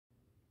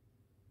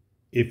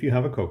if you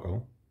have a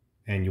CoCo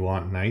and you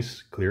want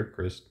nice, clear,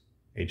 crisp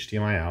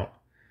HDMI out,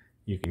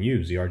 you can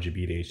use the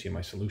RGB to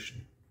HDMI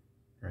solution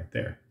right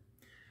there.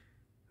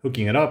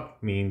 Hooking it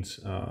up means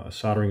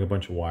soldering a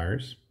bunch of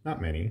wires,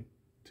 not many,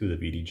 to the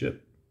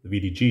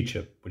VDG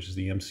chip, which is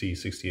the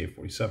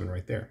MC6847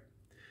 right there.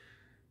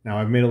 Now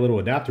I've made a little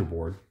adapter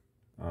board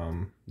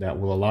that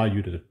will allow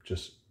you to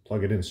just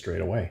plug it in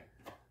straight away.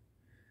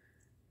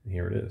 And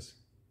here it is.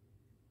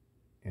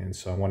 And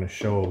so I want to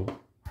show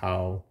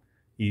how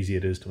easy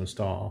it is to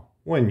install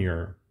when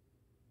your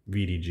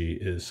VDG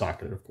is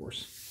socketed, of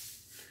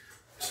course.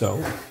 So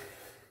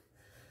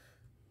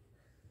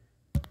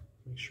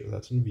make sure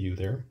that's in view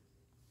there.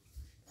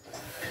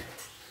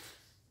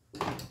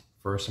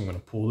 First, I'm going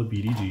to pull the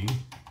VDG.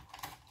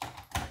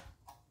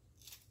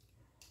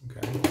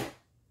 Okay.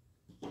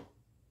 I'm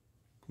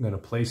going to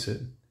place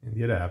it in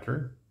the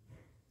adapter.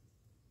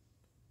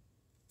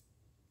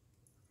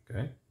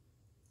 Okay.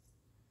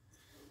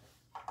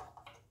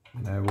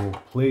 And I will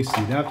place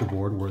the adapter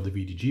board where the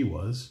VDG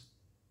was.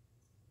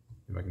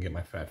 If I can get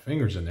my fat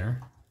fingers in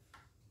there.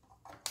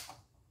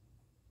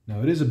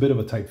 Now it is a bit of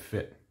a tight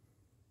fit,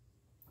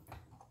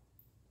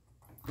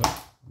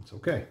 but it's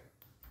okay.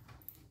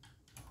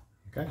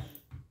 Okay.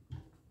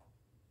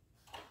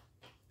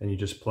 Then you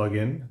just plug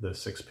in the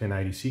 6-pin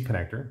IDC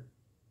connector.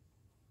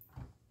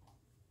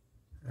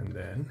 And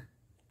then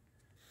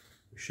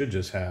we should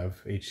just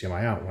have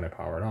HDMI out when I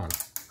power it on.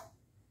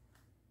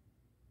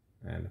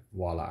 And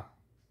voila.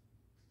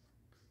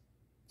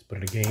 Let's put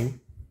in a game.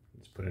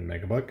 Let's put in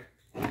Megabuck.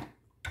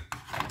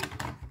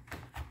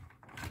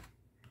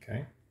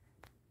 Okay.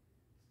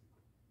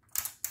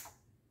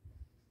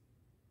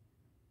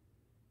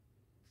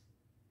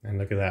 And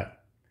look at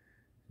that.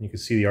 You can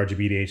see the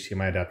RGB to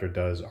HDMI adapter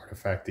does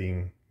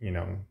artifacting,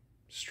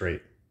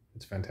 straight.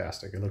 It's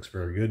fantastic. It looks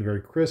very good,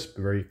 very crisp,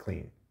 very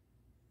clean.